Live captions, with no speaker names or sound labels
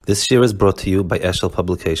This year is brought to you by Eshel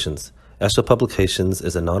Publications. Eshel Publications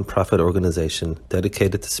is a non-profit organization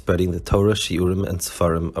dedicated to spreading the Torah, Shiurim, and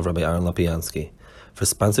Sefarim of Rabbi Aaron Lapiansky. For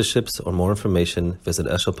sponsorships or more information, visit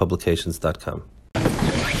eshelpublications.com.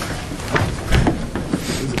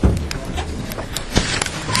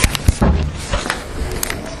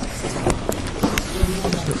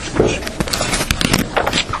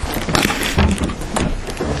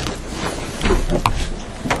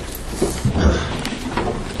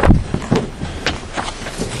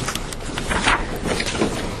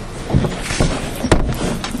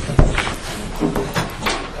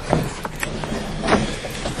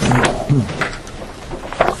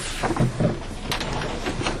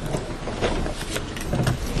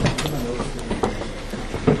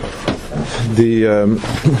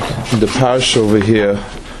 The parsha over here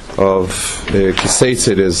of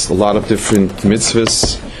Seitzei, there's a lot of different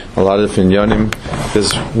mitzvahs, a lot of different yanim.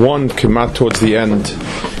 There's one kemat towards the end,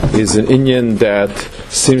 is an inyan that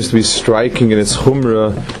seems to be striking in its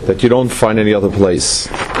humrah that you don't find any other place,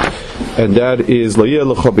 and that is lo yeh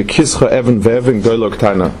lecha b'kischa even ve'even gdoilo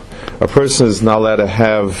ktana. A person is not allowed to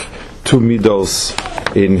have two midos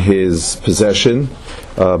in his possession,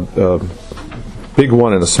 a big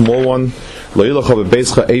one and a small one. You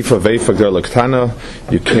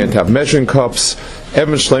can't have measuring cups. So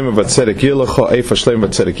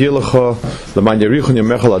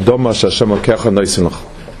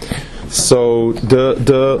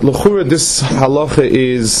the l'chura, this halacha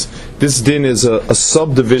is, this din is a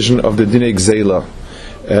subdivision of the din Gzeila.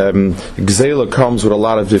 Gzeila comes with a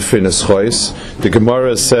lot of different eschois. The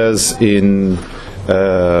Gemara says in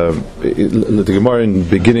the Gemara in the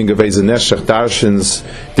beginning of Ezer Neshech Darshans,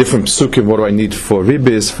 different psukim, what do I need for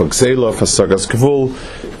ribis, for Gzeila, for Sagas Gvul.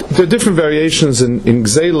 There are different variations in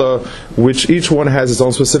Gzeila, which each one has its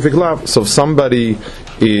own specific law. So if somebody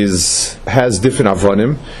has different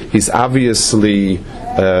avonim, he's obviously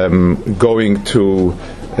going to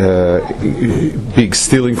be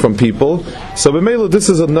stealing from people. So b'meila, this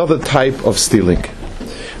is another type of stealing.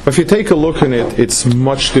 But if you take a look in it, it's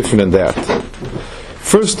much different than that.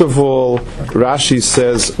 First of all, Rashi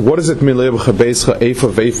says, what does it mean? So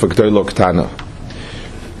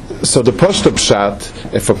the Pashto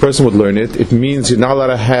Pshat, if a person would learn it, it means you're not allowed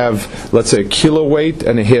to have, let's say, a kilo weight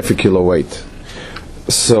and a half a kilo weight.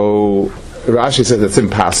 So Rashi says it's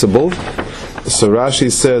impossible. So Rashi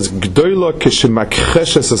says, Gdoila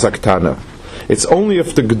kishimakcheshes as aktana. It's only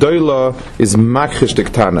if the Gdoila is makchesh the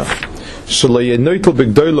ktana.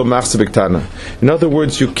 In other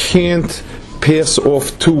words, you can't pass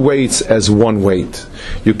off two weights as one weight.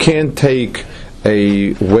 You can't take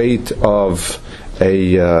a weight of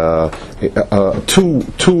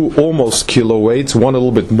two almost kilo weights, one a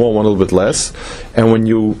little bit more, one a little bit less, and when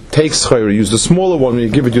you take schayra, use the smaller one, when you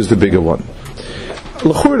give it, use the bigger one.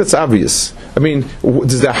 L'chur, that's obvious. I mean,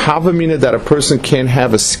 does that have a meaning that a person can't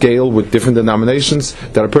have a scale with different denominations?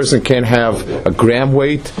 That a person can't have a gram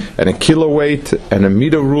weight and a kilo weight and a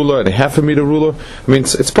meter ruler and a half a meter ruler? I mean,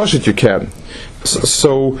 it's pashut you can.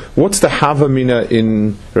 So what's the havamina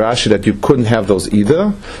in Rashi that you couldn't have those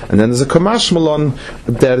either? And then there's a kamash malon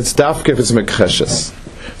that it's dafke if it's mekcheshes.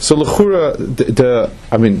 So l'chura, the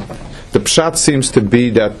pshat seems to be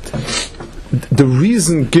that the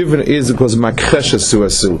reason given is it was makcheshes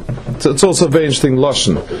suasu. So it's also a very interesting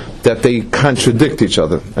lashon that they contradict each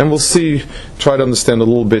other, and we'll try to understand a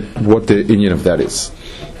little bit what the inyan of that is.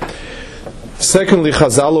 Secondly,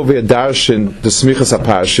 Chazal over darshan the smichas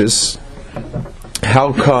haparshis.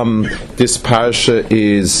 How come this parsha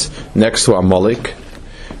is next to Amalek?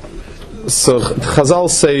 So Chazal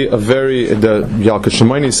say the Yalkut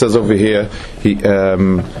Shimoni says over here a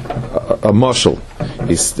mashal.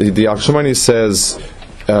 The Yalkut Shimoni says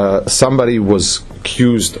somebody was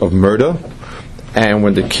accused of murder, and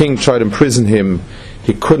when the king tried to imprison him,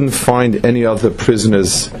 he couldn't find any other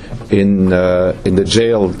prisoners in the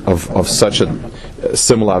jail of such a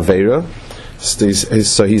similar aveira.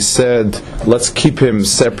 So he said, let's keep him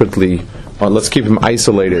separately, or let's keep him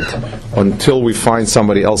isolated until we find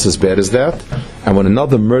somebody else as bad as that. And when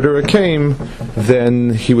another murderer came,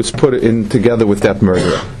 then he was put in together with that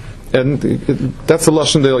murderer. And that's the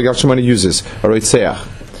lashon that Yalkut Shimoni uses, a roitzeach.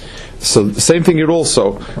 So the same thing here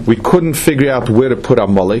also. We couldn't figure out where to put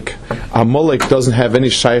Amalek. Amalek doesn't have any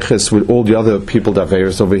shayches with all the other people that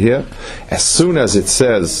are over here. As soon as it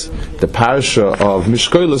says the parasha of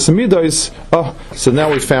Mishkolos and Midos, so now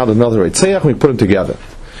we found another Eitzeach and we put them together.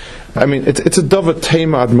 I mean, it's a dava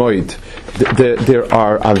tema ad moed. There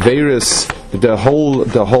are averis. The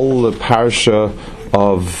whole parasha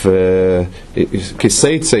of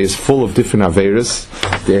Seitzei is full of different averis.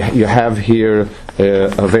 You have here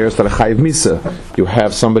Averis that are chayiv misa. You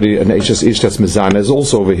have somebody, an Eishes Ish that's mizana is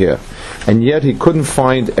also over here, and yet he couldn't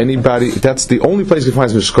find anybody. That's the only place he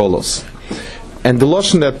finds mishkolos. And the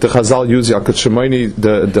lashon that the Chazal uses, the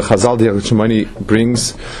Chazal the Yalkut Shimoni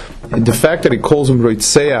brings, the fact that he calls him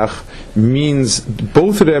roitzeach means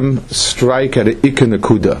both of them strike at an ikka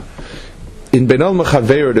nekuda. In Benal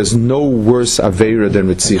Mechaveira, there's no worse Aveira than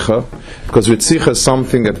Ritzicha, because Ritzicha is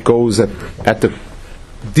something that goes at the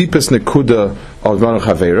deepest Nekuda of Benal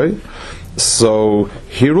Mechaveira. So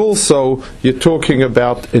here also, you're talking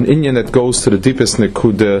about an inyan that goes to the deepest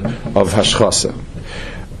Nekuda of Hashchasa.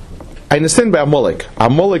 I understand by Amalek.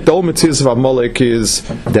 Amalek, the whole mitzvah of Amalek is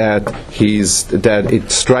that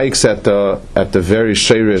it strikes at the very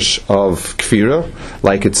sheirish of kfira,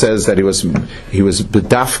 like it says that he was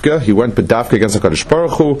bedafka. He went bedafka against Hakadosh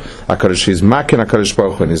Baruch Hu. Hakadosh is makin Hakadosh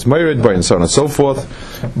Baruch Hu and his merid by and so on and so forth.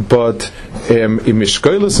 But in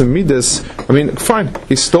mishkolos and midas, I mean, fine,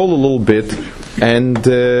 he stole a little bit. And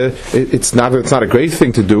it's not a great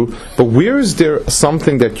thing to do. But where is there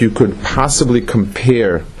something that you could possibly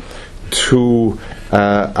compare to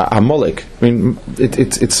Amalek? I mean,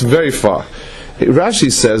 it's very far.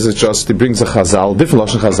 Rashi says he brings a chazal, different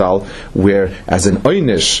lashon chazal, where as an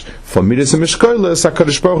oynish for midas and mishkolos,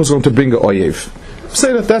 HaKadosh Baruch Hu is going to bring a oyev.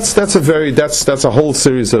 Say that's a whole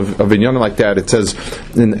series of inyanim like that. It says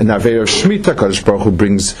in Aveir Shmita, HaKadosh Baruch Hu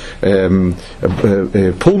brings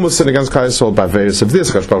pulmusin against Kaisol, by various of this,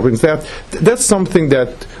 HaKadosh Baruch Hu brings that. That's something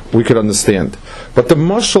that we could understand. But the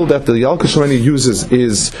mashal that the Yalkut Shimoni uses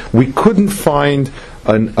is we couldn't find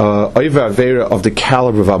an Oiva Aveira of the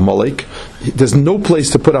caliber of Amalek. There's no place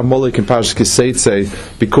to put Amalek in Parashas Seitzei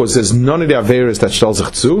because there's none of the Aveiras that shtal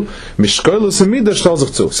zich zu. Mishkolos and Midas shtal zich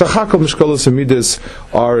zu. Sachakol Mishkolos and Midas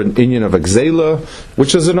are an inyan of Exela,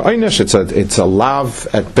 which is an Oynesh. It's a lav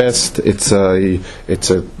at best. It's a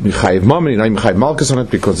Mechayiv Mammon, you're not Mechayiv Malkus on it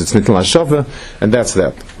because it's Nitin Lashava, and that's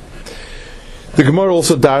that. The Gemara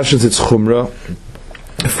also dashes its chumrah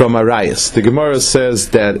from Arayas. The Gemara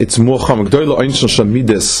says that it's more chamagdoilo einshel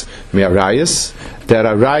shamidas me Arayas. That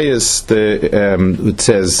Arayas, it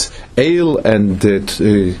says eil and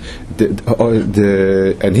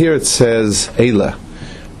and here it says eila.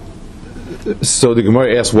 So the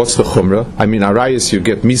Gemara asks, what's the chumrah? I mean, Arayas you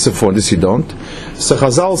get misa for, and this you don't. So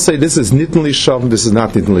Chazal say this is nitn lishavin, this is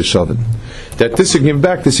not nitn lishavin. That this you give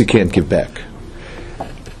back, this you can't give back.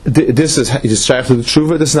 This is shaykh to the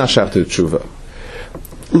tshuva, this is not shaykh to the tshuva.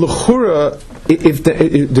 L'chura,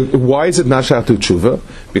 why is it not shaykh to the tshuva?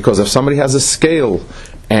 Because if somebody has a scale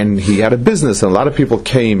and he had a business and a lot of people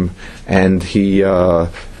came and he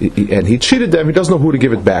cheated them, he doesn't know who to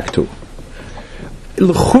give it back to.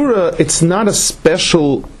 L'chura, it's not a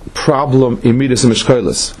special problem in midas and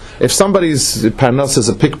mishkolos. If somebody's parnas is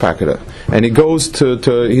a pickpocketer and he goes to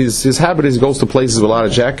his habit is he goes to places with a lot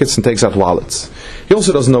of jackets and takes out wallets. He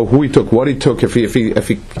also doesn't know who he took, what he took. If he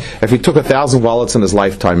took 1,000 wallets in his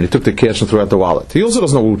lifetime and he took the cash and threw out the wallet, he also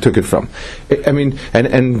doesn't know who he took it from. I mean,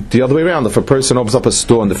 and the other way around. If a person opens up a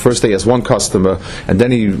store and the first day he has one customer and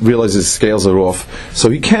then he realizes his scales are off, so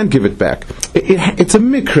he can't give it back. It's a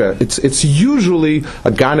mikra. It's usually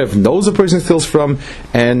a ganav knows a person steals from,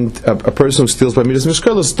 and a person who steals by midas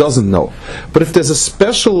mishkolos doesn't know. But if there's a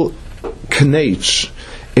special knech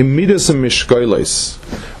in midas and mishkolos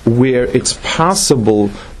where it's possible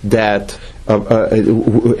that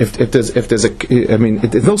if there's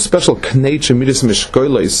no special knech in midas and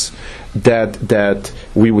mishkolos that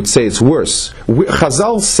we would say it's worse.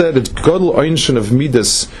 Chazal said it's godel einshin of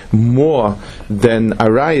midas more than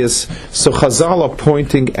arayas, so Chazal are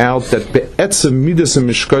pointing out that be'etzem midas and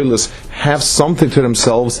mishkolos have something to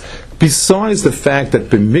themselves besides the fact that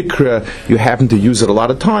b'mikra you happen to use it a lot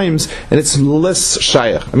of times and it's less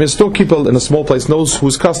shayach. I mean, a storekeeper in a small place knows who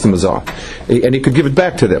his customers are and he could give it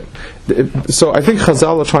back to them. So I think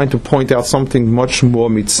Chazal are trying to point out something much more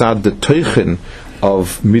mitzad the teichin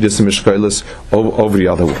of midas and mishkolos over the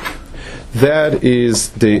other one. That is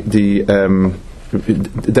that's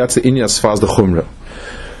the inyan as far as the chumrah.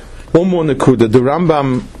 One more nekuda. The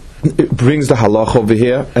Rambam brings the halacha over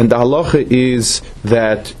here, and the halacha is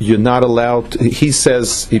that you're not allowed. He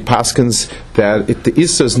says, he paskins that if the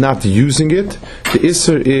isser is not using it, the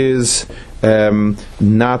isser is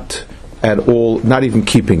not at all, not even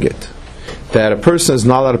keeping it. That a person is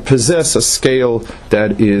not allowed to possess a scale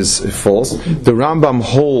that is false. The Rambam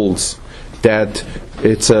holds that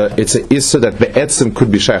it's a isser that be'etzem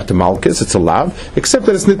could be shaykh to malchus, it's a lav, except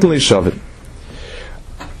that it's nitn lishavin.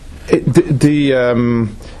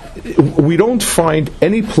 We don't find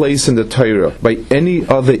any place in the Torah by any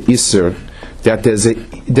other isser that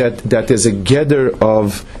there's a gather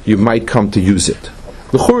of you might come to use it.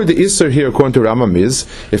 L'chora, the Isser here, according to Rambam, is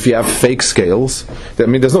if you have fake scales.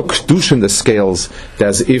 There's no kedusha in the scales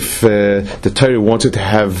as if the Torah wanted to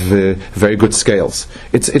have very good scales.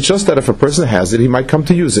 It's just that if a person has it, he might come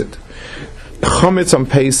to use it. Chametz on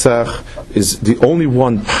Pesach is the only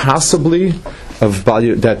one possibly of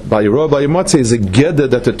that Bayirah Bayimatzeh is a geder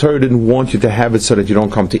that the Torah didn't want you to have it so that you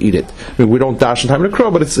don't come to eat it. I mean, we don't dash in time in the crow,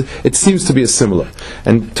 but it seems to be a similar.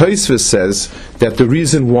 And Tosfos says that the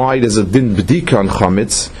reason why there's a din b'dika on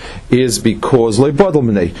chametz is because loy badal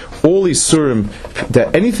minei, all isurim,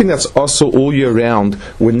 that anything that's also all year round,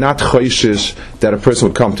 we're not choishish that a person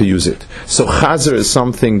would come to use it. So chazer is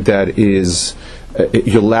something that is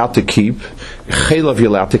you're allowed to keep. Chelav you're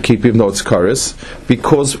allowed to keep even though it's kares,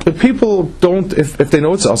 because people don't, if they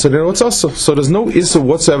know it's also, they know it's also. So there's no issur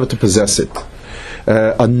whatsoever to possess it.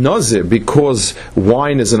 A nazir, because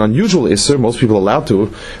wine is an unusual issur, most people are allowed to.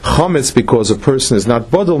 Chametz, because a person is not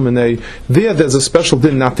badal minei, there's a special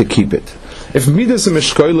din not to keep it. If midas and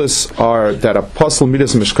mishkoilis are, that apostle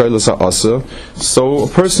midas and mishkoilis are asa, so a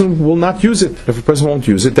person will not use it. If a person won't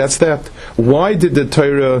use it, that's that. Why did the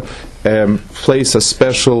Torah place a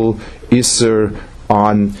special Isser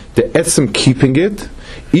on the etzem keeping it?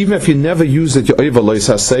 Even if you never use it, you're over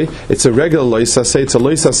loisasei. It's a regular loisasei. It's a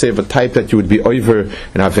loisasei of a type that you would be over in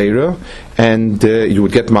Aveira, and you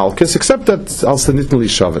would get malchus, except that al stanitnali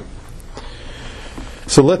shavet.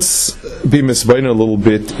 So let's be misbein a little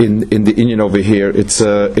bit in the Indian over here. It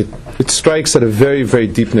strikes at a very, very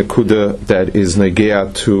deep nekuda that is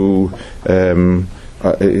negea to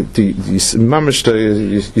the mamish the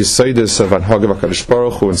yisaidus of Anhagav HaKadosh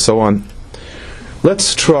Baruch Hu and so on.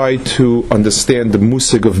 Let's try to understand the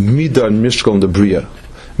musig of Midah and Mishkal and the Bria.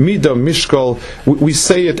 Midah, Mishkal, we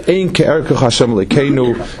say it, Ein ke'erkach Hashem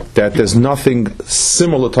lekeinu, that there's nothing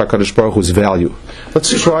similar to HaKadosh Baruch Hu's value. Let's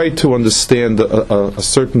try to understand a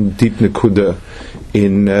certain deep nekuda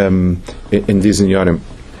in these inyanim.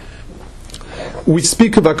 We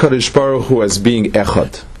speak of HaKadosh Baruch Hu as being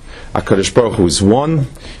echad. HaKadosh Baruch Hu is one.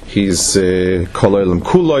 He's kol olam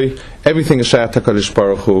kuloi. Everything is shayat HaKadosh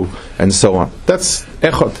Baruch Hu, and so on. That's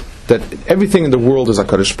echad. That everything in the world is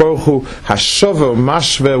HaKadosh Baruch Hu. Hashava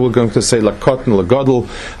mashve, we're going to say lakot and lagadol.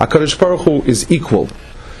 HaKadosh Baruch Hu is equal.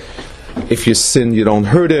 If you sin, you don't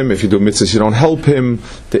hurt him. If you do mitzvahs, you don't help him.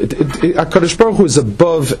 HaKadosh Baruch Hu is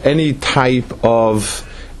above any type of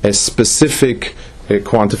a specific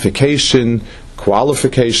quantification,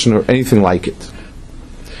 qualification, or anything like it.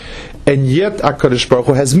 And yet HaKadosh Baruch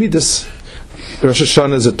Hu has midas. Rosh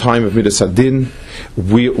Hashanah is a time of midas hadin.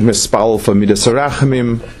 We mispal for midas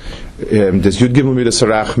harachmim. There's Yud Gimel midas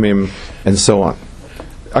harachmim, and so on.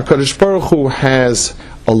 HaKadosh Baruch Hu has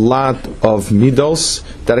a lot of midos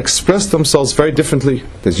that express themselves very differently.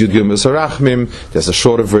 There's Yud Gimel midas harachmim. There's a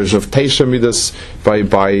shorter version of Teisha midas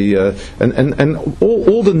and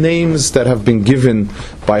all the names that have been given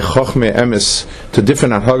by Chochmei Emes to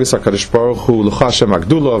different Anhagas HaKadosh Baruch Hu, L'chashem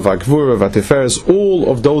Agdula, V'Agvura, V'Tiferes, all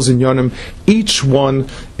of those in Yonim, each one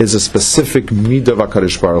is a specific midah of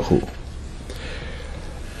HaKadosh Baruch Hu.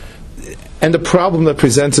 And the problem that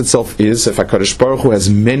presents itself is, if HaKadosh Baruch Hu has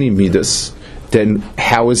many midas, then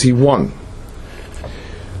how is he one?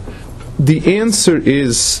 The answer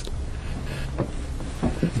is,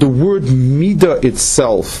 the word midah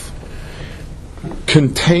itself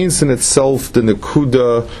contains in itself the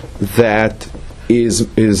nekuda that is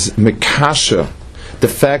mekasha, the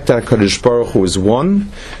fact that HaKadosh Baruch Hu is one,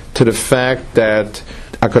 to the fact that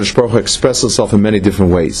HaKadosh Baruch Hu expresses himself in many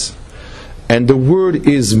different ways. And the word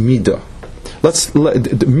is midah.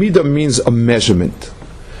 Midah means a measurement.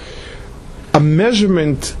 A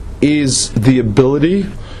measurement is the ability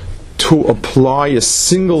to apply a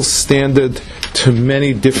single standard to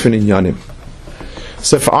many different inyanim.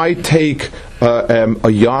 So if I take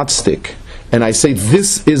a yardstick and I say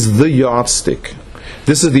this is the yardstick,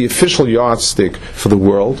 this is the official yardstick for the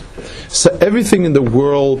world, so everything in the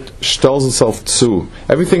world stells itself to,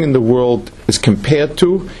 everything in the world is compared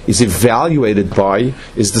to, is evaluated by,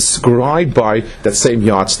 is described by that same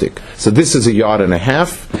yardstick. So this is a yard and a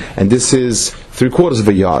half, and this is 3/4 of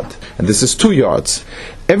a yard, and this is 2 yards.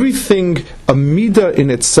 Everything, a midah in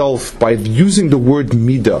itself, by using the word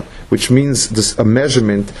midah, which means a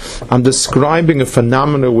measurement, I'm describing a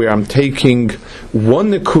phenomenon where I'm taking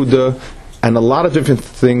one nekuda and a lot of different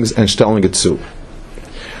things and stelling it to.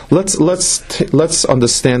 Let's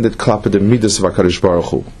understand it klapa the midas of HaKadosh Baruch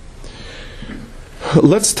Hu.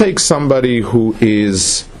 Let's take somebody who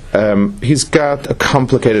is he's got a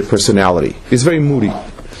complicated personality. He's very moody.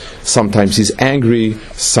 Sometimes he's angry.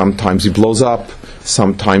 Sometimes he blows up.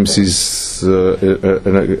 Sometimes he's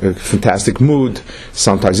in a fantastic mood.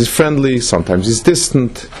 Sometimes he's friendly. Sometimes he's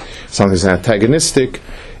distant. sometimes antagonistic.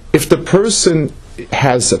 If the person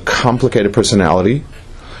has a complicated personality,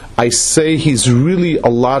 I say he's really a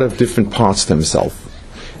lot of different parts to himself.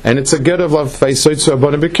 And it's a get of he's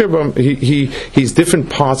different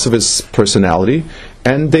parts of his personality,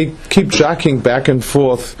 and they keep jacking back and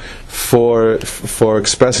forth for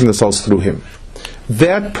expressing themselves through him.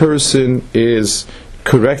 That person is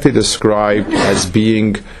correctly described as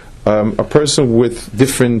being a person with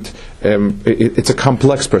different, it's a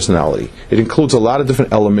complex personality. It includes a lot of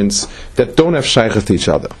different elements that don't have shaykhah to each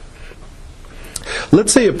other.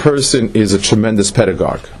 Let's say a person is a tremendous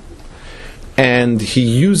pedagogue, and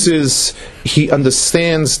he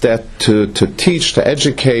understands that to teach, to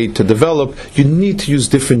educate, to develop, you need to use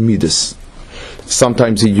different midas.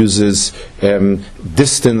 Sometimes he uses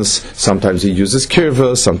distance, sometimes he uses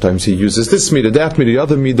kirva, sometimes he uses this midah, that midah, the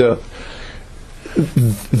other midah.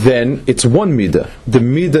 Then it's one midah. The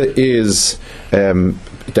midah is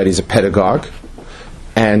that he's a pedagogue,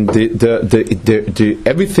 and the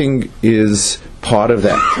everything is part of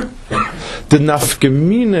that. The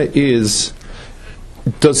nafkamina is,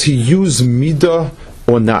 does he use midah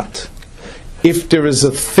or not? If there is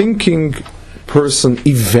a thinking person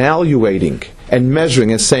evaluating and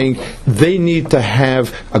measuring and saying they need to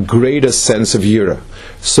have a greater sense of yira,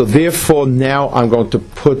 so therefore now I'm going to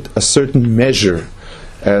put a certain measure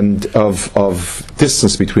and of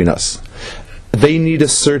distance between us. They need a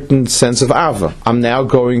certain sense of ava. I'm now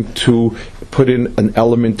going to put in an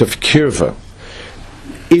element of kirva.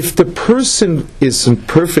 If the person is in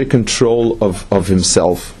perfect control of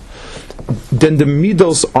himself, then the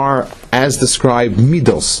midos are, as described,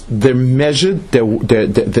 midos. They're measured,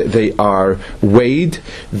 they are weighed,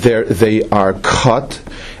 they are cut,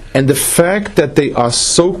 and the fact that they are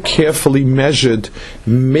so carefully measured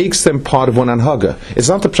makes them part of one anhaga. It's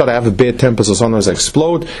not the pshat I have a bad temper, so sometimes I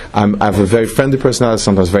explode. I have a very friendly personality,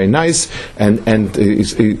 sometimes very nice, and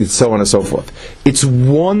it's so on and so forth. It's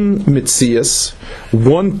one mitzias,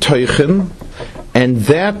 one teichen, and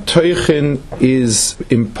that teichen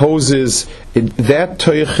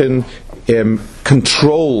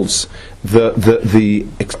controls the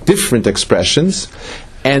different expressions,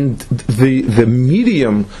 and the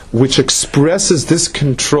medium which expresses this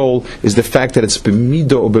control is the fact that it's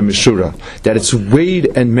b'mido or b'mishura, that it's weighed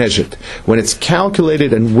and measured. When it's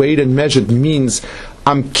calculated and weighed and measured, means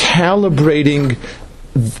I'm calibrating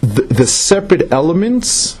the separate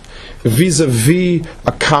elements vis-a-vis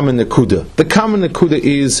a common nekuda. The common nekuda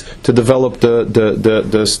is to develop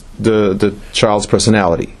the child's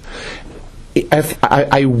personality. If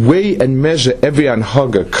I weigh and measure every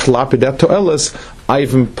anhaga klapidat to'elas,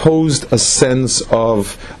 I've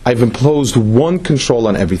imposed one control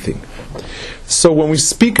on everything. So when we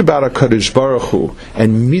speak about HaKadosh Baruch Hu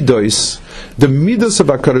and midos, the midos of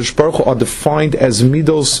HaKadosh Baruch Hu are defined as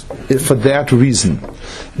midos for that reason.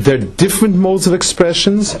 They're different modes of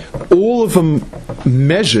expressions, all of them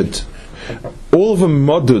measured, all of them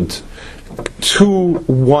modud to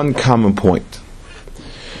one common point.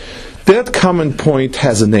 That common point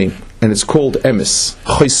has a name, and it's called emes.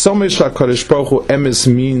 Chosamesh HaKadosh Baruch Hu, emes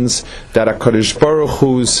means that HaKadosh Baruch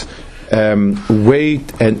Hu's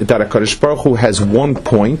weight, and that HaKadosh Baruch Hu has one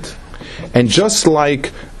point. And just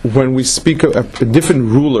like when we speak of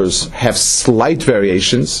different rulers have slight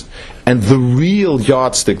variations, and the real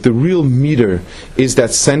yardstick, the real meter, is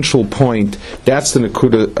that central point, that's the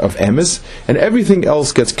nekuda of emes, and everything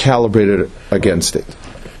else gets calibrated against it.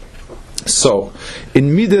 So,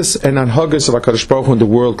 in midas and anhagas of HaKadosh Baruch Hu in the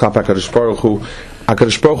world, HaKadosh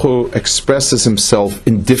Baruch Hu expresses himself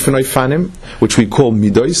in different ifanim, which we call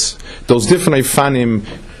midos. Those different ifanim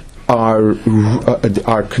are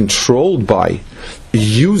controlled by,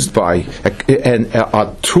 used by, and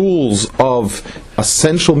are tools of a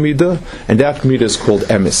central midah, and that midah is called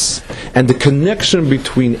emes. And the connection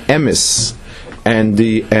between emes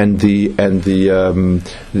between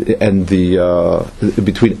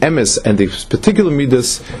emes and the particular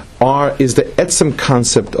midas is the etzem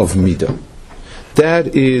concept of midah.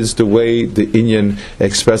 That is the way the inyan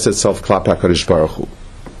expresses itself klap HaKadosh Baruch Hu.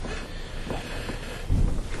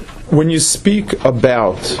 When you speak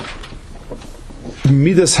about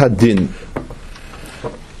midas hadin,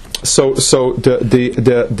 so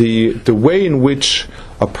the way in which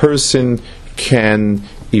a person can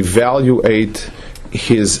evaluate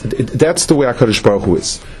that's the way HaKadosh Baruch Hu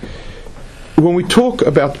is. When we talk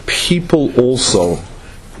about people also,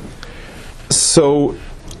 so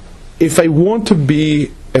if I want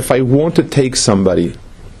to take somebody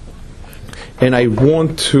and I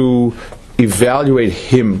want to evaluate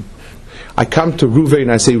him, I come to Ruvain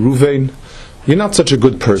and I say, Ruvain, you're not such a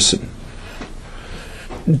good person.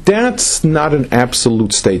 That's not an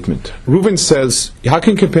absolute statement. Reuven says, how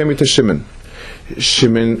can you compare me to Shimon?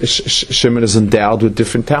 Shimon is endowed with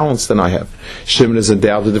different talents than I have. Shimon is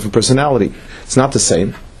endowed with different personality. It's not the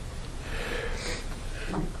same.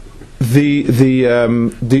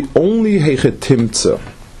 The only hechetimtza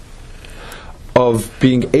of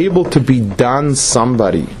being able to be done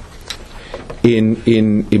somebody in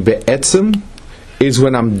be'etzem is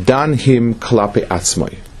when I'm done him klape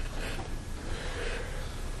atzmai.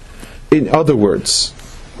 In other words,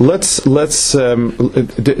 if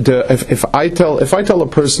I tell a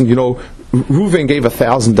person, Reuven gave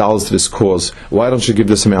 $1,000 to this cause, why don't you give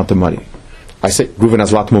this amount of money? I say Reuven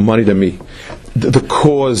has a lot more money than me. The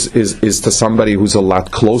cause is to somebody who's a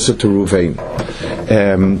lot closer to Reuven.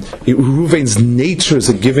 Reuven's nature is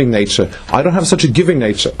a giving nature. I don't have such a giving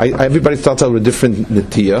nature. Everybody starts out with a different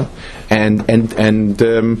netiya, and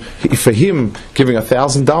for him, giving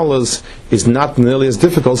 $1,000 is not nearly as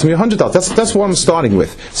difficult as me $100. That's what I'm starting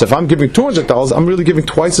with. So if I'm giving $200, I'm really giving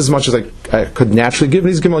twice as much as I could naturally give, and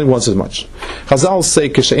he's giving only once as much. Chazal say,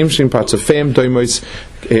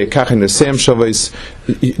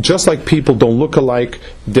 just like people don't look alike,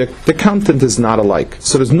 the content is not alike.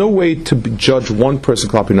 So there's no way to judge one person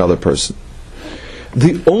copying another person.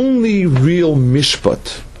 The only real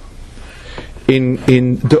mishpat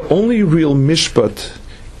the only real mishpat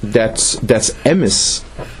that's emes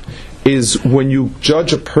is when you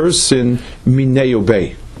judge a person minei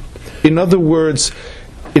obey. In other words,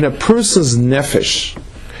 in a person's nefesh,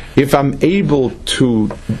 if I'm able to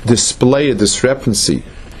display a discrepancy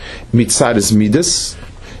mitzad is midas,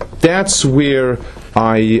 that's where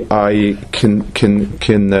I can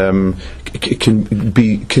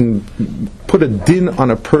put a din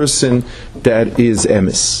on a person that is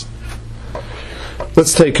emes.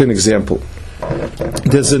 Let's take an example.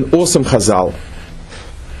 There's an awesome Chazal.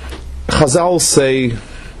 Chazal say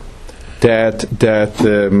that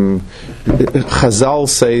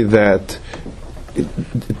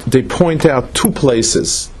they point out two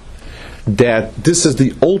places that this is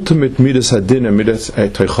the ultimate midas hadin and midas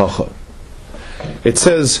teichacha. It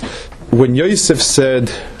says when Yosef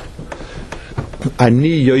said,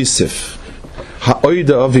 "Ani Yosef,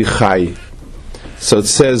 ha'oida avi chai." So it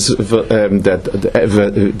says that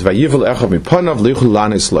 "Vayivel echav mipanav lichul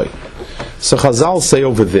lanisloi." So Chazal say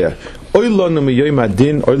over there, "Oilonu miyom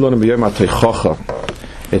adin, oilonu miyom teichacha."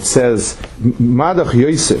 It says, "Madach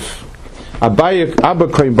Yosef."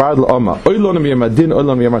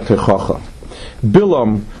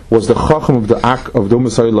 Bilam was the chacham of the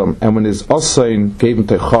Umas Olam, and when his Osain gave him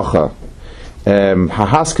Teichacha,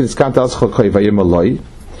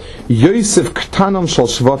 Yosef ktanam shal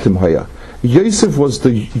shvatim haya. Yosef was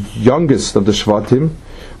the youngest of the shvatim,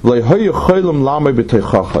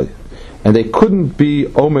 and they couldn't be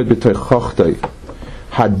omed b'teichachtai.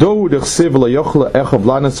 Like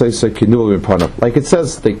it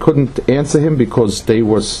says, they couldn't answer him because they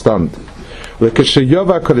were stunned. When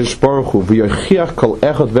HaKadosh Baruch Hu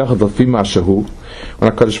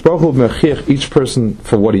mechiach each person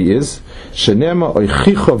for what he is, so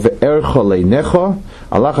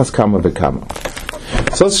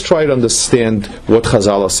let's try to understand what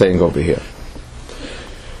Chazal are saying over here.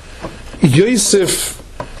 Yosef,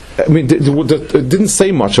 it didn't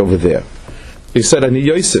say much over there. He said, "Ani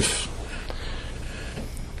Yosef."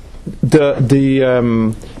 The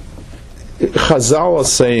Chazal are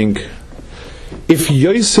saying, if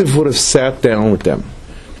Yosef would have sat down with them,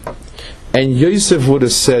 and Yosef would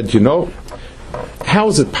have said, how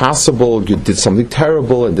is it possible you did something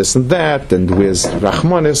terrible and this and that, and where's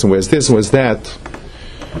Rachmanis and where's this and where's that,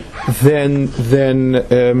 then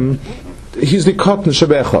he's the Katan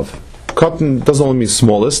Shebechav. Katan doesn't only mean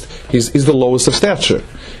smallest, he's the lowest of stature.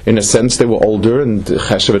 In a sense, they were older and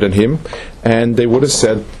cheshevet than him, and they would have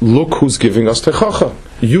said, "Look who's giving us teichacha.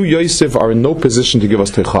 You, Yosef, are in no position to give us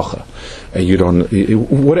teichacha. And you don't,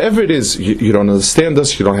 whatever it is, you don't understand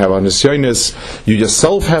us. You don't have anisyonis. You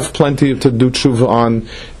yourself have plenty to do tshuva on.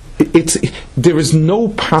 There is no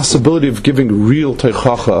possibility of giving real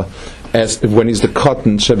teichacha as when he's the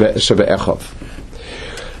katan shebe echav."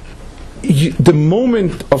 The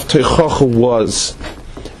moment of teichacha was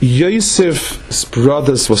Yosef's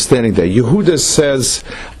brothers were standing there. Yehuda says,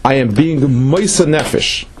 "I am being moisa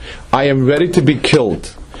nefesh. I am ready to be killed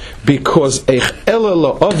because I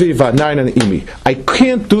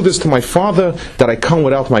can't do this to my father that I come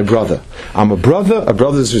without my brother. I'm a brother. A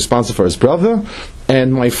brother is responsible for his brother,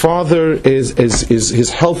 and my father is his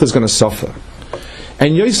health is going to suffer."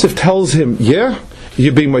 And Yosef tells him, "Yeah,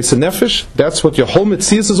 you're being moisa nefesh. That's what your whole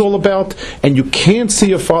mitzvah is all about, and you can't see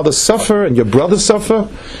your father suffer and your brother suffer.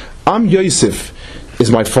 I'm Yosef.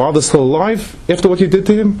 is my father still alive after what you did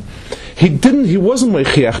to him? He wasn't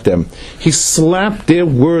mechiach them. He slapped their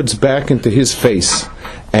words back into his face,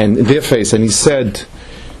 and in their face, and he said,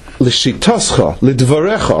 L'shitascha,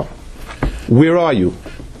 l'dvarecha, where are you?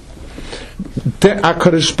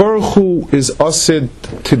 HaKadosh Baruch Hu is asid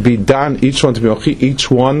to be done, each one to be ochi,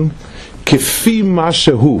 each one, kefi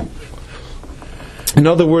mashehu. In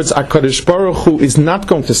other words, HaKadosh Baruch Hu is not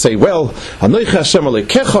going to say, well, Anochi Hashem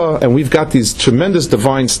Alekecha, and we've got these tremendous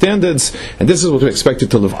divine standards, and this is what we expect you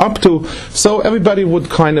to live up to. So everybody would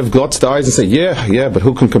kind of glotz their eyes and say, yeah, but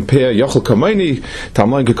who can compare Yochel Kameini to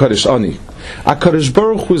Amlan Kadosh Ani? HaKadosh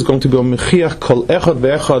Baruch Hu is going to be Mechiach Kol Echad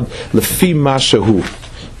Ve'echad Lefi Mashehu.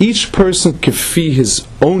 Each person kefi his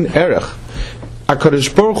own erech.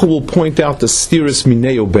 HaKadosh Baruch Hu will point out the stiris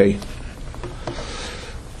minei obey.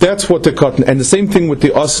 That's what the cotton, and the same thing with the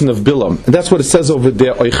asin of Bilam. And that's what it says over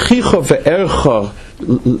there. Oichicha ve'ercha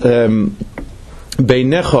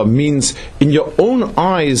beinecha means in your own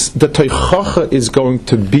eyes. The toichacha is going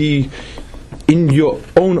to be in your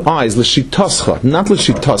own eyes. L'shitascha, not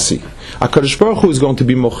l'shitasi. HaKadosh Baruch Hu is going to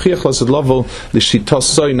be mochiach l'sed level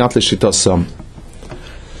l'shitasai, not l'shitasam.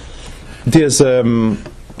 There's a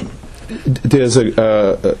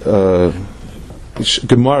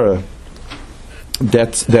Gemara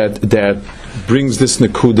that brings this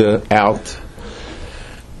nekuda out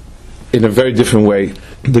in a very different way.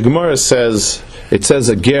 The Gemara says, it says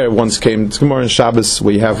a ger once came, it's Gemara in Shabbos,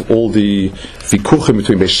 where you have all the vikuchim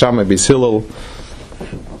between Beis Shammai and Beis Hillel.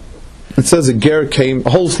 It says a ger came,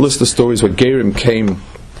 a whole list of stories where gerim came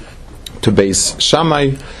to Beis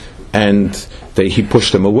Shammai, and he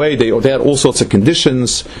pushed them away. They had all sorts of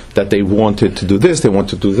conditions that they wanted to do this, they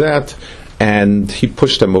wanted to do that, and he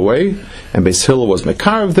pushed them away, and Beis Hillel was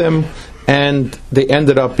mekar of them, and they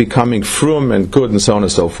ended up becoming frum and good, and so on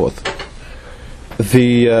and so forth.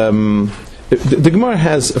 The Gemara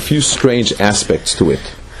has a few strange aspects to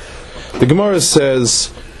it. The Gemara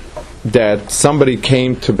says that somebody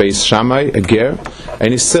came to Beis Shammai, a ger,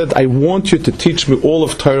 and he said, I want you to teach me all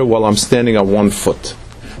of Torah while I'm standing on one foot.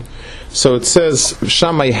 So it says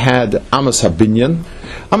Shammai had Amos Habinyan.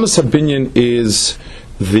 Amos Habinyan is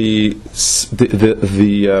the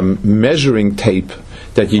measuring tape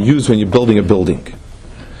that you use when you're building a building.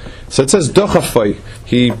 So it says Dochafai.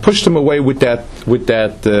 He pushed him away with that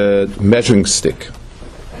measuring stick.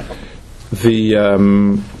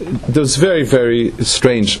 That was very, very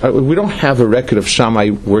strange. We don't have a record of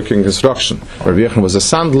Shammai working in construction. Rabbi Yechon was a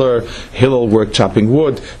sandler. Hillel worked chopping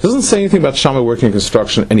wood. It doesn't say anything about Shammai working in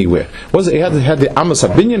construction anywhere. He had the Amos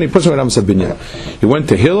Habinyan. He pushed him with Amos Habinyan. He went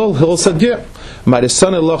to Hillel. Hillel said, "Yeah, my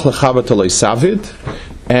son Eloch lechavat alei savid."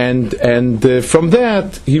 And from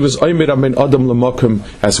that he was Omer Amen Adam Lamakim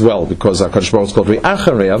as well, because HaKadosh Baruch Hu is called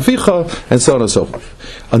Re'acha, Re'avicha, and so on and so forth.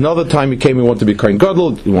 Another time he came, he wanted to be Kohen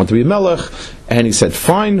Gadol, he wanted to be Melech, and he said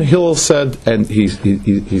fine. Hillel said, and he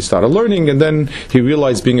started learning, and then he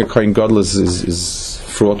realized being a Kohen Gadol is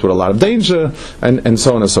fraught with a lot of danger, and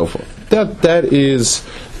so on and so forth. That is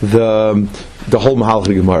the whole Mahalach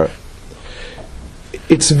Gemara.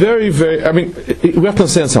 It's very, very, I mean, we have to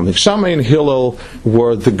understand something. Shammai and Hillel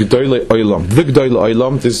were the G'dolei Olam. The G'dolei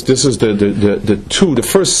Olam, this is the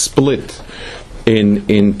first split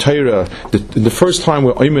in Torah. The first time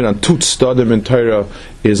we're Oimer on Tut Stadim in Torah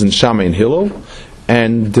is in Shammai and Hillel.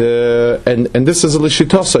 And this is a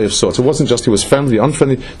Lishitosai of sorts. It wasn't just he was friendly,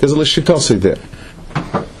 unfriendly. There's a Lishitosai there.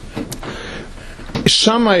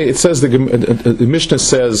 Shammai, it says, the Mishnah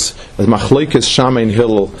says, Machlekes Shammai and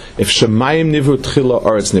Hillel, if Shemayim nivru tchila,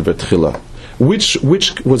 Aretz nivru tchila. Which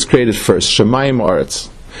was created first, Shemayim or Aretz?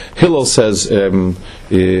 Hillel says,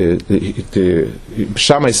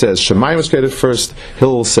 Shammai says Shemayim was created first,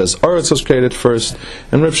 Hillel says Aretz was created first,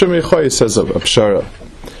 and Reb Shimon Yochai says a Pshara.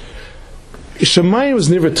 Shemayim was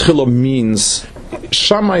nivru tchila means,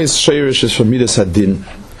 Shammai's Sheirish is from Midas Hadin,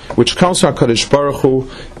 which comes from HaKadosh Baruch Hu,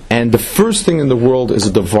 and the first thing in the world is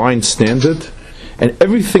a divine standard, and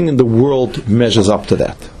everything in the world measures up to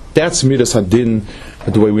that. That's Midas Hadin,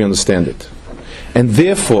 the way we understand it. And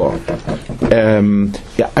therefore,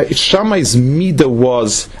 Shammai's Midah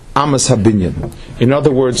was Amos Habinyan. In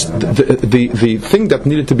other words, the thing that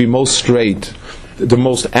needed to be most straight, the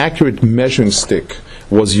most accurate measuring stick,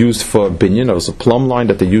 was used for binyan. It was a plumb line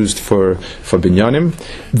that they used for binyanim.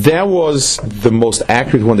 That was the most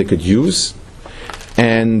accurate one they could use.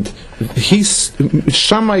 And Shammai's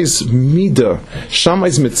midah,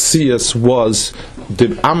 Shammai's mitzias was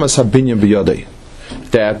the Amos Habinyan biyadei.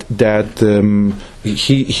 That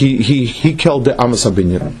he killed the Amos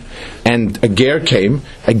Habinyan, and a ger came,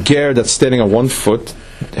 a ger that's standing on one foot.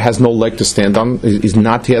 has no leg to stand on. He's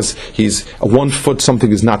 1 foot,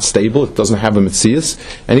 something is not stable, it doesn't have a metzias,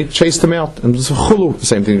 and he chased him out. And it was a chulu, the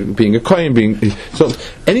same thing, being a kohen, so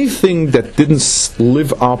anything that didn't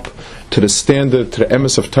live up to the standard, to the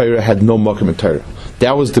emes of Torah, had no makom in Torah.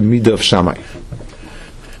 That was the midah of Shammai.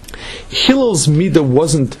 Hillel's midah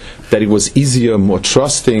wasn't that it was easier, more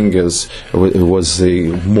trusting, as it was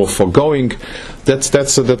more foregoing. That's shallow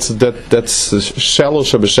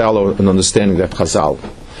shabashallow an understanding that Chazal.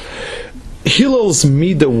 Hillel's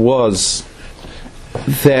midah was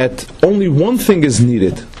that only one thing is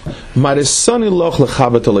needed. As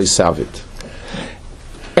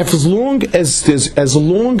long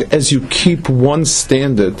as you keep one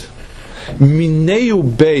standard, mineu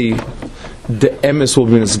bei, the emes will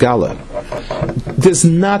be nisgala. There's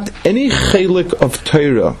not any chelik of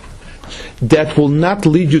Torah that will not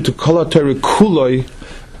lead you to kol Torah kuloi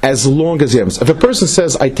as long as emes. If a person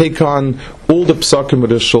says, I take on all the psakim of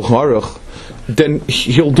the Shulchan Aruch, then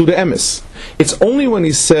he'll do the emes. It's only when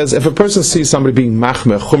he says, if a person sees somebody being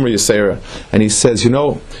machmeh, chumr yisera, and he says, I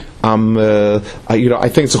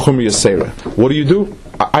think it's a chumr yisera. What do?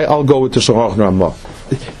 I'll go with the Shulchan Aruch Ramah.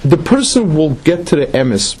 The person will get to the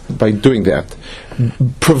emes by doing that,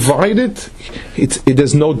 provided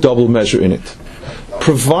there's no double measure in it.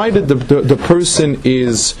 Provided the person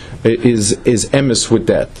is emes with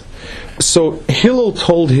that. So Hillel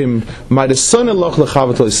told him,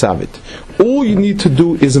 all you need to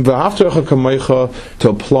do is to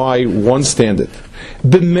apply one standard.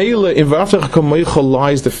 B'meila, in V'after HaKamecha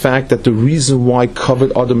lies the fact that the reason why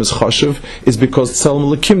covered Adam is chashuv is because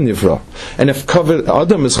Tzelem Lekim Nivra. And if covered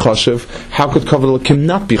Adam is chashuv, how could covered Lekim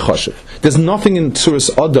not be chashuv? There's nothing in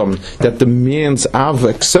Tzuras Adam that demands Ava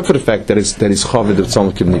except for the fact that he's covered of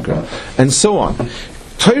Tzelem Lekim Nivra. And so on.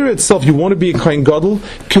 Torah itself, you want to be a Kohen Gadol,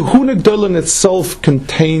 Kehuna Gdolan itself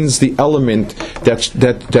contains the element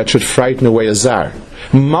that should frighten away a Zar.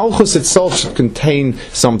 Malchus itself should contain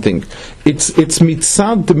something. It's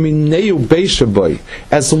mitzad the mineu beishaboy.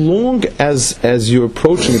 As long as you're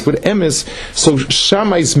approaching it with emes, so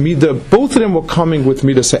Shammai's midah, both of them were coming with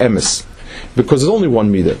midah sa emes, because there's only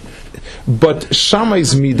one midah. But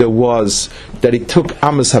Shammai's midah was that he took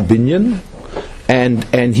Amos Habinyan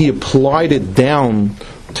and he applied it down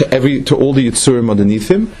to all the Yitzurim underneath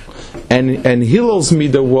him. And Hillel's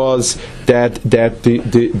midah was that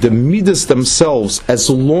the midas themselves, as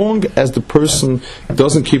long as the person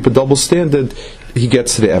doesn't keep a double standard, he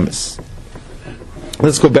gets to the emes.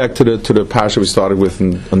 Let's go back to the parasha we started with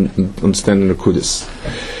and understanding the kudis.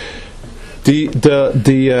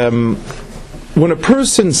 When a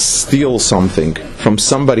person steals something from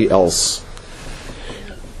somebody else,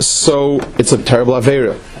 so it's a terrible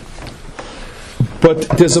avera. But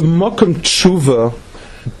there's a makom tshuva,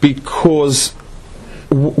 because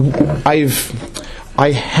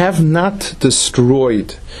I have not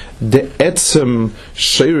destroyed the etzem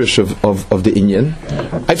sheirish of the inyan.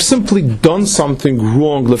 I've simply done something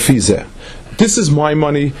wrong lefizeh. This is my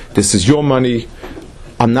money, this is your money,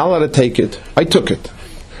 I'm not allowed to take it, I took it.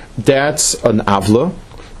 That's an avla,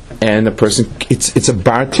 and a person, it's a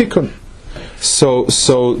bar tikkun. So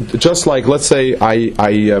just like, let's say I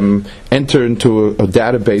enter into a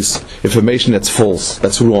database information that's false,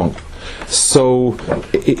 that's wrong. So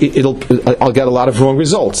I'll get a lot of wrong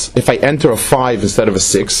results. If I enter a 5 instead of a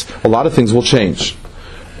 6, a lot of things will change.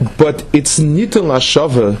 But it's nitel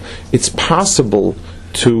lashava. It's possible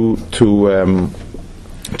to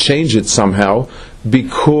change it somehow,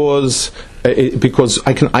 because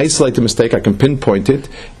I can isolate the mistake, I can pinpoint it,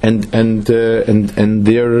 and be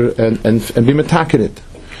metakin it.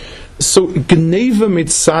 So gneva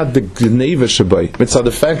mitzad the gneva shabai, mitzad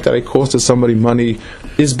the fact that I costed somebody money,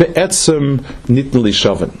 is be'etzem nitn li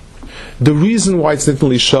shaven. The reason why it's nitn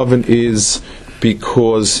li shaven is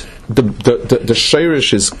because the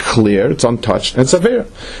sheirish is clear, it's untouched, and it's aver.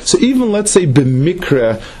 So even, let's say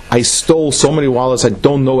b'mikra, I stole so many wallets, I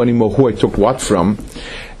don't know anymore who I took what from.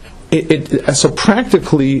 So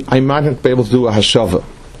practically, I might not be able to do a hashava,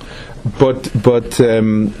 but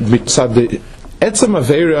mitzad the etzem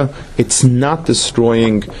avera, it's not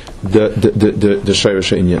destroying the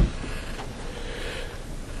sheirish inyan.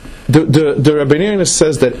 The Rabbeinu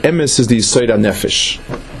says that emes is the Yisod HaNefesh.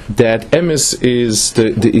 That emes is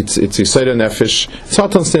it's Yisod HaNefesh. It's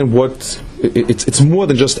hard to understand what it's more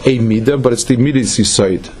than just a midah, but it's the midah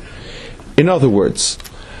Yisod. In other words,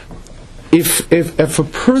 if a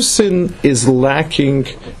person is lacking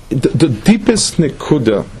the deepest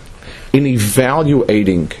nekuda in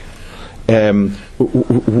evaluating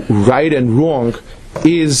right and wrong,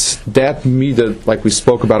 is that midah, like we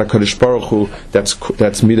spoke about HaKadosh Baruch Hu,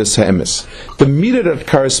 that's midas ha'emes. The midah that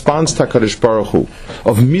corresponds to HaKadosh Baruch Hu,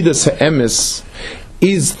 of midas ha'emes,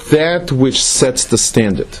 is that which sets the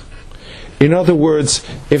standard. In other words,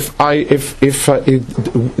 if the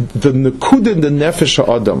nekud in the nefesh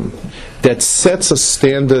ha'adam that sets a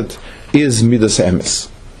standard is midas ha'emes.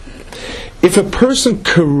 If a person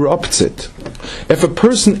corrupts it,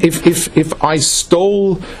 if I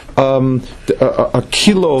stole a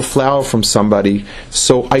kilo of flour from somebody,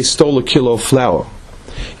 so I stole a kilo of flour.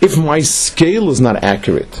 If my scale is not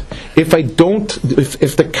accurate, if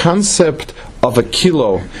the concept of a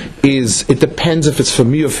kilo is, it depends if it's for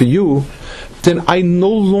me or for you, then I no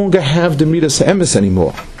longer have the midas ha'emes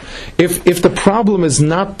anymore. If the problem is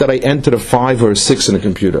not that I entered a 5 or a 6 in a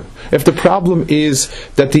computer, if the problem is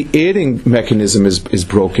that the adding mechanism is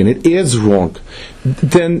broken, it adds wrong,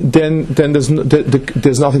 then there's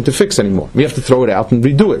nothing to fix anymore. We have to throw it out and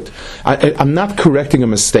redo it. I'm not correcting a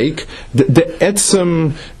mistake. The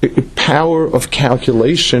etzem power of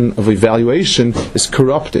calculation, of evaluation, is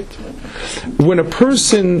corrupted. When a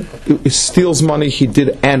person steals money, he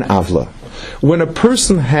did an avla. When a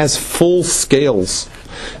person has full scales,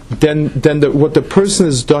 then what the person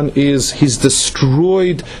has done is he's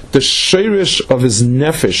destroyed the sheirish of his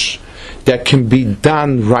nefesh that can be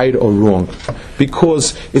done right or wrong.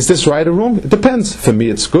 Because is this right or wrong? It depends. For me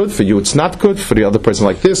it's good, for you it's not good, for the other person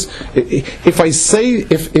like this. If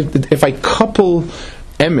I couple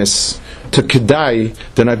emes to kedai,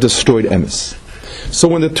 then I've destroyed emes. So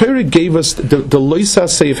when the Torah gave us the loisa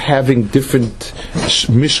say of having different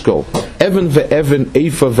mishkol, even ve'even,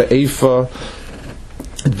 eifa ve'eifa,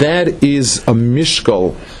 that is a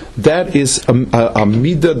mishkol, that is a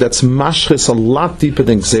midah that's mashchis a lot deeper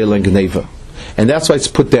than gzeil and gneva, and that's why it's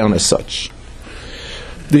put down as such.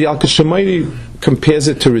 The Yalkut Shemaini compares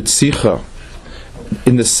it to Ritzicha,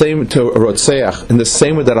 in the same to Rotzeach, in the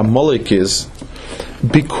same way that Amalek is,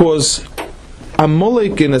 because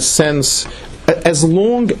Amalek, in a sense, as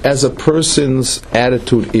long as a person's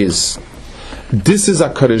attitude is, this is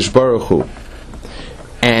HaKadosh Baruch Hu,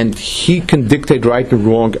 and he can dictate right and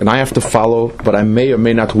wrong, and I have to follow, but I may or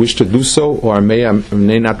may not wish to do so, or I may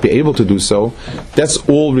not be able to do so, that's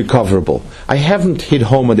all recoverable. I haven't hit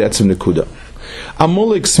home on the Etzem Nekuda.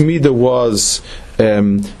 Amalek's midah was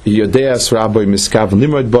Yodeas Rabbi Miskav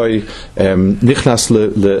Nimrod Boy Nichnas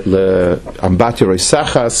le Ambatya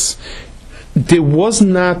Reisachas. There was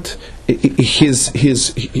not the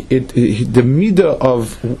midah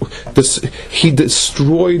of this. He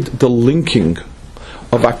destroyed the linking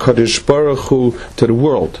of HaKadosh Baruch Hu to the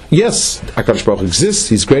world. Yes, HaKadosh Baruch Hu exists,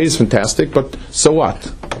 he's great, he's fantastic, but so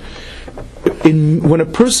what? When a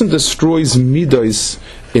person destroys midas,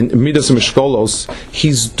 in midas and mishkolos,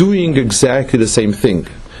 he's doing exactly the same thing.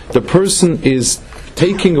 The person is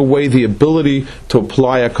taking away the ability to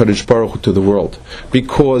apply HaKadosh Baruch Hu to the world.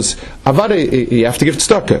 Because avada, you have to give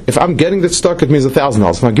tzedakah. If I'm getting the tzedakah, it means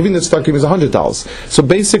 $1,000. If I'm giving the tzedakah, it means $100. So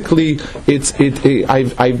basically,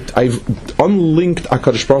 I've unlinked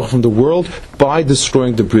HaKadosh Baruch Hu from the world by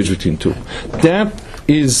destroying the bridge between two. That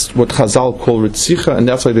is what Chazal call Ritzicha, and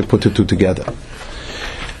that's why they put the two together.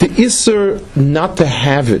 The Isser not to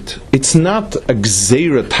have it, it's not a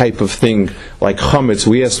Gzeira type of thing like Chametz.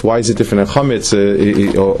 We asked why is it different than Chametz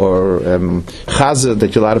or Chaza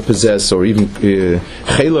that you're allowed to possess, or even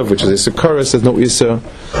Chelav, which is Isser Karas, there's no Isser.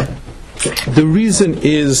 The reason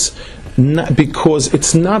is not because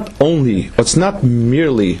it's not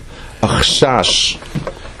merely a Chashash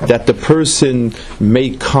that the person may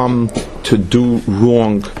come to do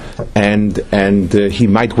wrong and he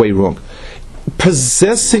might weigh wrong.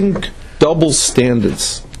 Possessing double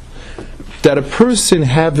standards, that a person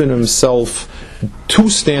have in himself two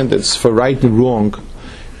standards for right and wrong,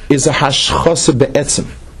 is a hashchasa be'etzem.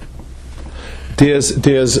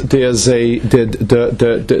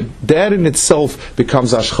 That in itself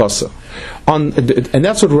becomes hashchasa, and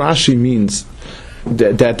that's what Rashi means.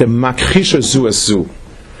 That the makhisha zu azu.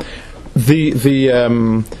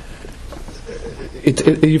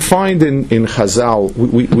 You find in Chazal,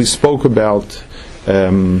 we spoke about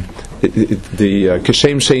the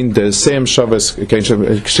Keshem Shein, the Seim Shabbos,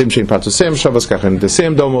 Keshem Shein Patu Seim Shabbos, Kachan the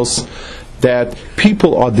Seim Domos, that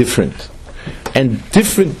people are different, and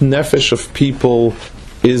different nefesh of people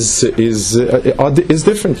is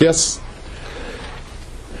different. Yes,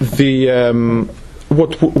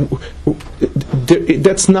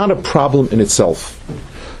 that's not a problem in itself.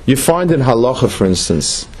 You find in halacha, for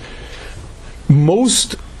instance,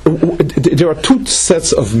 there are two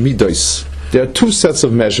sets of midos. There are two sets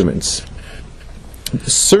of measurements.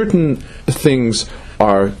 Certain things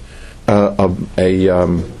are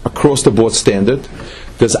across the board standard,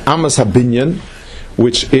 There's Amas Habinyan,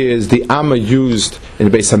 which is the Amma used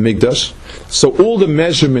in the Beis Hamikdash. So all the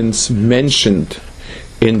measurements mentioned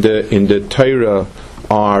in the Torah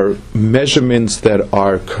are measurements that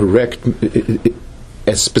are correct,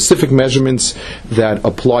 as specific measurements that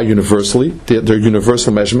apply universally. They're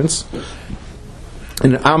universal measurements.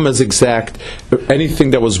 And Amma is exact. Anything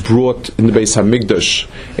that was brought in the Beis Hamikdash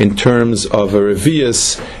in terms of a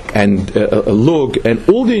revius and a lug and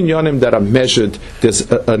all the inyanim that are measured, there's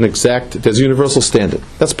a universal standard.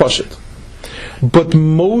 That's pashut. But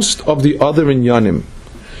most of the other inyanim,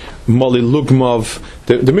 Mali Lugmav,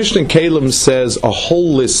 the Mishnah in Kalim says a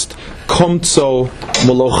whole list, Komtso,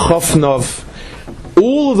 Molochofnov,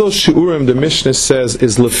 all of those shiurim the Mishnah says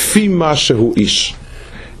is lefi mashahu ish.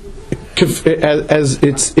 As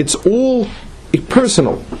it's all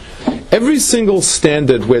personal. Every single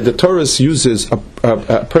standard where the Torah uses a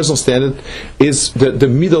personal standard is the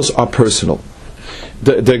midos are personal.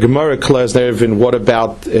 The Gemara declares Nervin, what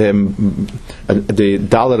about the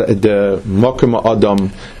Mokum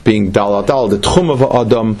Adam being Dal, the Tchum of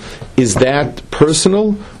Adam, is that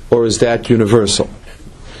personal or is that universal?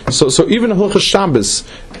 So even Hilchos Shabbos,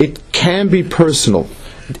 it can be personal.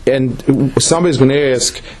 And somebody's going to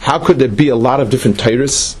ask, how could there be a lot of different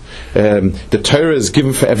Torahs? The Torah is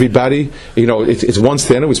given for everybody. It's one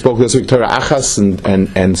standard. We spoke this week, Torah Achas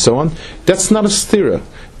and so on. That's not a stira.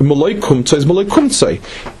 Malay kumtzai is malay kumtzai.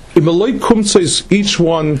 Malay kumtzai is each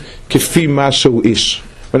one kefi mashu ish.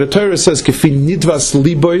 When the Torah says kefi nidvas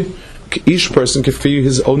liboy, each person kefi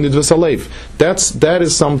his own nidvas alev. That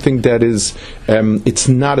is something that is it's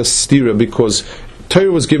not a stira, because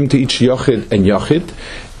Torah was given to each yachid and yachid,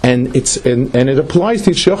 and it applies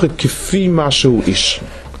to each yachid kefi mashu ish.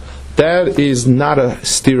 That is not a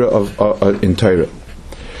stira of in Torah.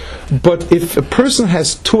 But if a person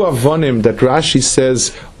has two avonim that Rashi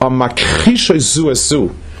says are makhisha zu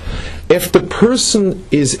azu, if the person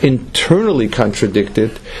is internally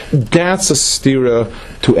contradicted, that's a stira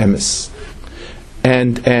to emes.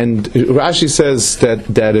 And Rashi says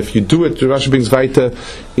that if you do it, Rashi brings weiter,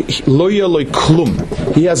 loya loy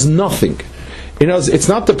klum. He has nothing. It's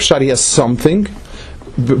not the pshat he has something,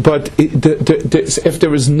 but if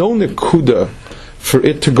there is no nekuda for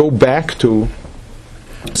it to go back to,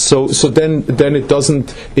 so then it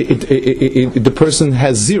doesn't. The person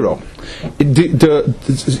has zero.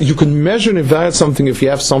 You can measure and evaluate something if you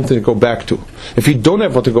have something to go back to. If you don't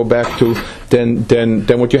have what to go back to, then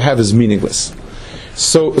what you have is meaningless.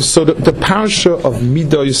 So the parasha of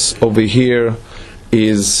midos over here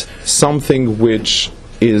is something which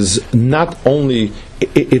is not only,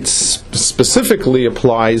 it specifically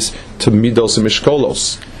applies to midos and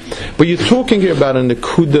mishkolos, but you're talking here about a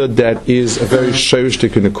nekuda that is a very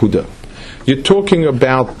shorishtik nekuda. You're talking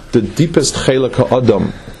about the deepest chelak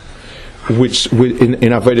ha'adam, which in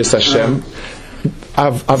avodas Hashem.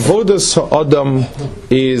 Avodas ha'adam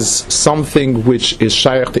is something which is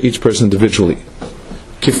shaykh to each person individually.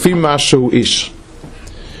 Kifi mashu ish.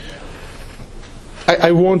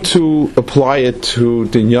 I want to apply it to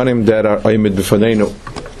the inyanim that are ayimid b'fanenu.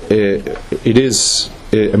 It is,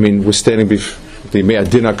 we're standing before the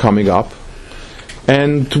Me'adin coming up,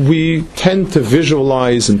 and we tend to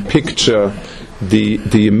visualize and picture the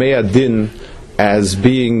Me'adin as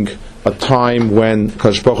being a time when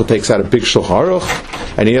Kadosh Baruch Hu takes out a big Shulchan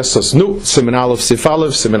Aruch, and he asks us, Siman Aleph Sif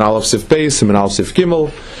Aleph, Siman Aleph Sif Beis, Siman Aleph Sif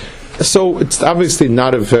Gimel. So it's obviously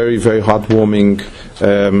not a very, very heartwarming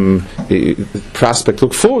prospect to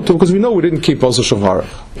look forward to, because we know we didn't keep also Shulchan Aruch.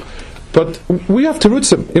 But we have to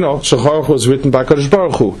root him. Shulchan Aruch was written by Kadosh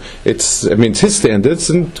Baruch Hu. It's his standards,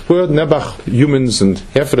 and we're nebach humans, and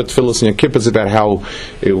half of the tefillas and Yom Kippur is about how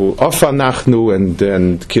Ofa Nachnu and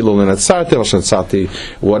Kilul and Atzarti, Rosh Atzarti.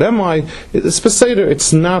 What am I? It's Peseder.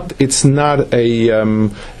 It's not a.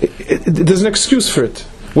 There's an excuse for it.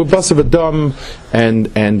 We're Basav Adam,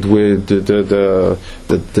 and with the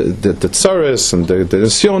Tsaris and the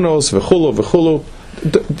Nisyonos, v'chulu.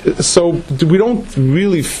 So we don't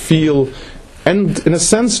really feel, and in a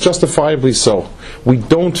sense justifiably so, we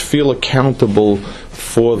don't feel accountable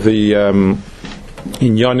for the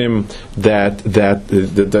inyanim that the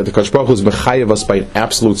Kadosh Baruch Hu is mechayev us by an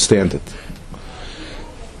absolute standard.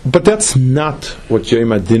 But that's not what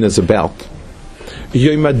Yom Adin is about.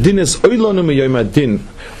 Yom Adin is oilanu miyom Adin,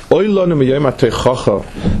 oilanu miyom Teichacha,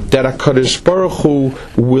 that a Kadosh Baruch Hu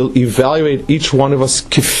will evaluate each one of us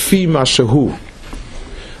kifi mashahu.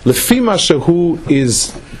 Lefi mashahu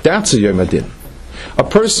that's a Yom Adin. A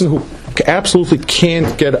person who absolutely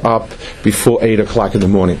can't get up before 8 o'clock in the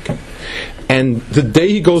morning. And the day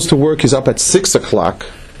he goes to work, he's up at 6 o'clock,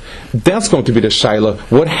 That's going to be the shaila.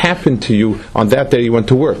 What happened to you on that day you went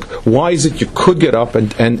to work? Why is it you could get up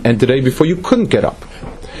and the day before you couldn't get up?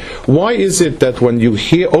 Why is it that when you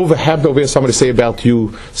have somebody say about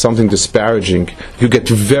you something disparaging, you get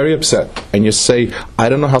very upset and you say, "I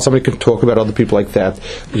don't know how somebody can talk about other people like that.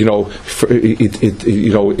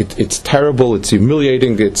 It's terrible. It's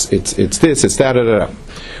humiliating. It's this. It's that."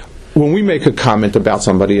 When we make a comment about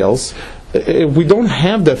somebody else, we don't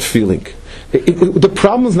have that feeling. The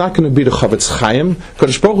problem is not going to be the Chavetz Chaim.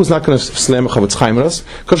 Kadosh Baruch Hu is not going to slam Chavetz Chaim at us.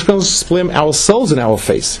 Kadosh Baruch Hu is going to slam ourselves in our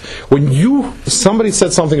face. When somebody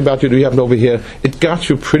said something about you that you happened over here, it got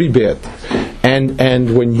you pretty bad.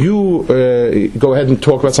 And when you go ahead and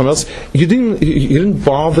talk about someone else, you didn't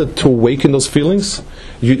bother to awaken those feelings.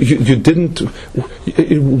 You didn't.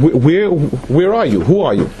 Where are you? Who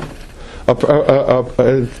are you? A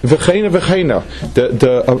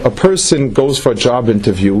person goes for a job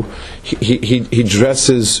interview. He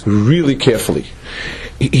dresses really carefully.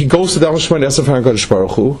 He goes to the Shemona Esrei Kadosh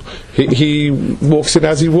Baruch Hu. He walks in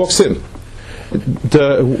as he walks in.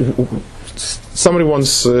 Somebody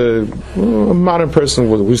once, a modern person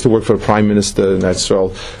who used to work for the Prime Minister in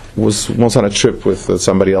Israel, was once on a trip with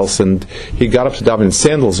somebody else, and he got up to daven in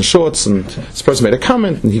sandals and shorts, and this person made a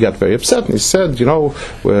comment, and he got very upset, and he said, who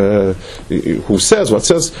says, what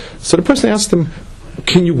says? So the person asked him,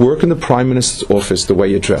 can you work in the Prime Minister's office the way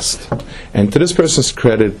you're dressed? And to this person's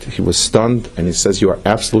credit, he was stunned, and he says, you are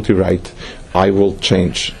absolutely right, I will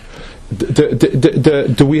change.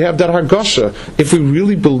 Do we have that hargasha? If we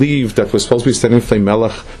really believe that we're supposed to be standing Flei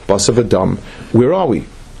Melech, Basav Adam, where are we?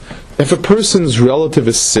 If a person's relative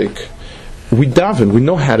is sick, we daven. We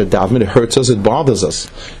know how to daven. It hurts us. It bothers us.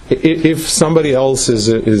 If somebody else is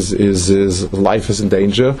life is in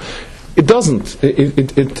danger, it doesn't.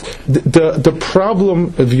 The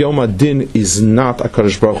problem of Yom Adin is not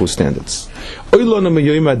HaKadosh Baruch Hu standards.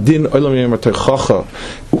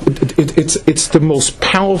 It's the most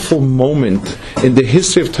powerful moment in the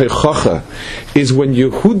history of Teichacha is when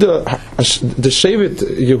Yehuda,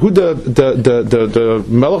 the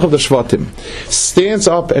Melech of the Shvatim, stands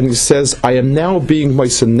up and he says, I am now being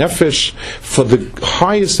Moiseh Nefesh for the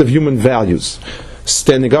highest of human values,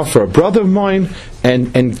 standing up for a brother of mine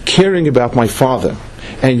and caring about my father.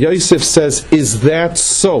 And Yosef says, is that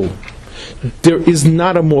so? There is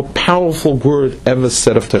not a more powerful word ever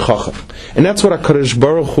said of Teichacha. And that's what HaKadosh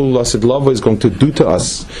Baruch Hu Lasid Lava is going to do to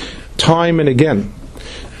us time and again.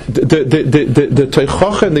 The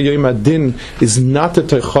Teichacha and the Yom Adin is not the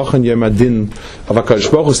Teichacha and Yom Adin of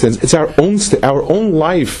HaKadosh Baruch Hu stands. It's our own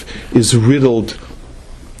life is riddled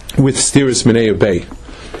with Stiris Minei Obey.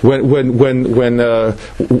 When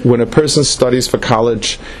a person studies for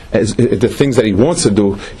college, the things that he wants to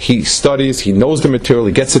do, he studies, he knows the material,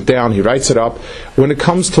 he gets it down, he writes it up. When it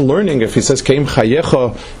comes to learning, if he says Keim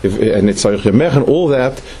Chayecha and it's and all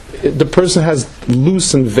that, the person has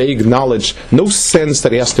loose and vague knowledge, no sense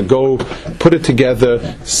that he has to go put it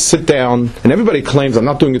together, sit down, and everybody claims I'm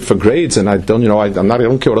not doing it for grades, and I don't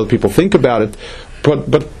care what other people think about it. But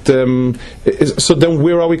so then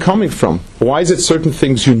where are we coming from? Why is it certain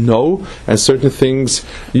things you know and certain things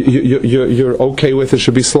you're okay with? It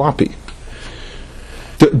should be sloppy.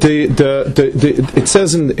 It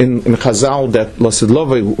says in Chazal that Lasid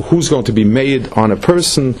Love, who's going to be made on a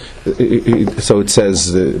person. So it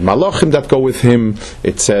says Malachim that go with him.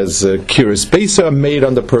 It says Kiris Beisa are made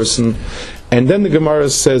on the person. And then the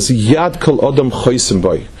Gemara says Yad Kol Adam Chosim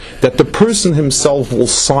Boy, that the person himself will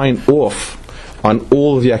sign off on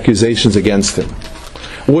all of the accusations against him.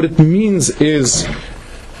 What it means is,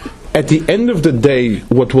 at the end of the day,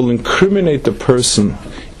 what will incriminate the person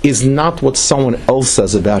is not what someone else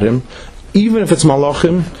says about him, even if it's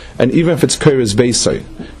Malachim and even if it's Keres Beisai.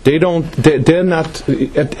 They're not.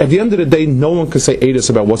 At the end of the day, no one can say Eidos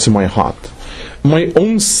about what's in my heart. My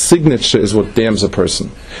own signature is what damns a person.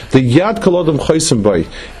 The Yad Kolodam Chosim Bay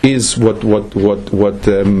is what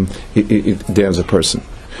it damns a person.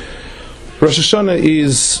 Rosh Hashanah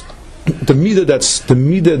is the midah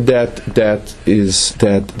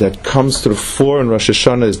that comes to the fore in Rosh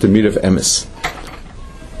Hashanah is the midah of emes.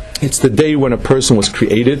 It's the day when a person was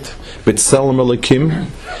created, B'Tselem Elokim,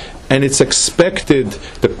 and it's expected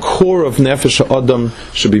the core of Nefesh Adam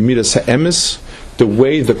should be midas ha'emes, the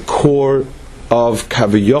way the core of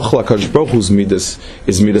Kaviyochel HaKadosh Baruch Hu's midas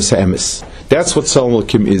is midas ha'emes. That's what Tselem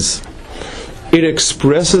Elokim is. It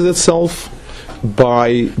expresses itself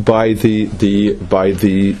by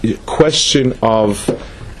the question of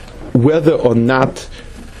whether or not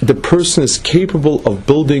the person is capable of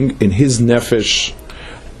building in his nefesh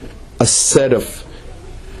a set of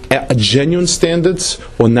genuine standards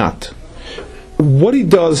or not. What he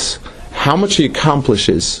does how much he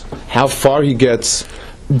accomplishes, how far he gets,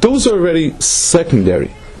 those are already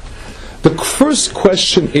secondary. The first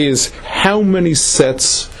question is, how many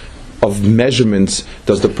sets of measurements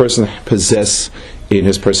does the person possess in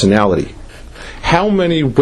his personality? How many